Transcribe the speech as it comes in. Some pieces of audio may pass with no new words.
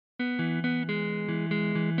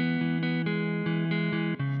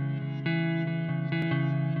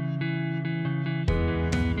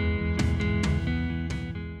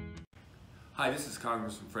Hi, this is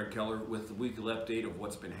Congressman Fred Keller with the weekly update of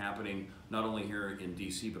what's been happening not only here in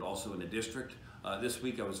D.C. but also in the district. This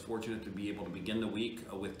week I was fortunate to be able to begin the week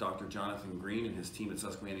with Dr. Jonathan Green and his team at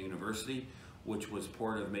Susquehanna University, which was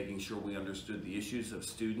part of making sure we understood the issues of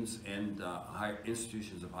students and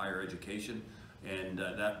institutions of higher education. And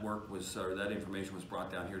that information was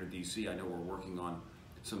brought down here to D.C. I know we're working on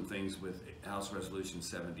some things with House Resolution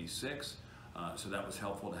 76. So that was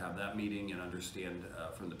helpful to have that meeting and understand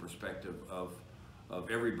from the perspective of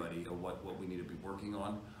everybody of what we need to be working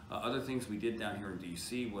on. Other things we did down here in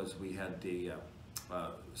D.C. was we had the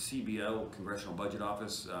CBO, Congressional Budget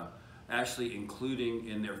Office, actually including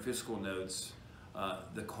in their fiscal notes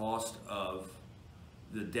the cost of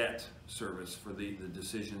the debt service for the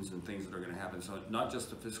decisions and things that are going to happen. So not just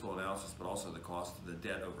the fiscal analysis, but also the cost of the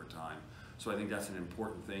debt over time. So I think that's an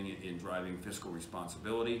important thing in driving fiscal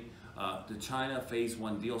responsibility. The China Phase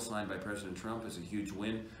 1 deal signed by President Trump is a huge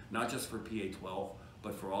win, not just for PA-12,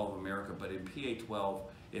 but for all of America. But in PA-12,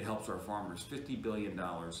 it helps our farmers. $50 billion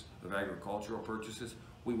of agricultural purchases.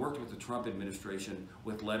 We worked with the Trump administration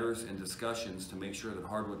with letters and discussions to make sure that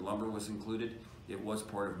hardwood lumber was included. It was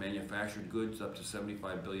part of manufactured goods, up to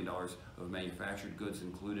 $75 billion of manufactured goods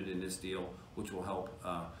included in this deal, which will help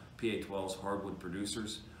PA-12's hardwood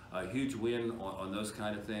producers. A huge win on those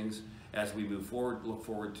kind of things. As we move forward, look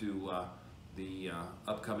forward to the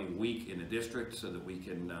upcoming week in the district so that we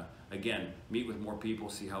can, again, meet with more people,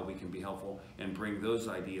 see how we can be helpful, and bring those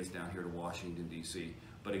ideas down here to Washington, D.C.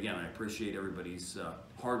 But again, I appreciate everybody's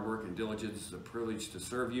hard work and diligence. It's a privilege to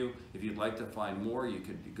serve you. If you'd like to find more, you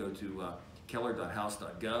could go to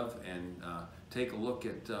keller.house.gov and take a look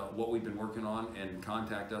at what we've been working on and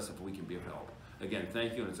contact us if we can be of help. Again,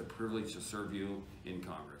 thank you, and it's a privilege to serve you in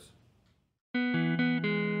Congress.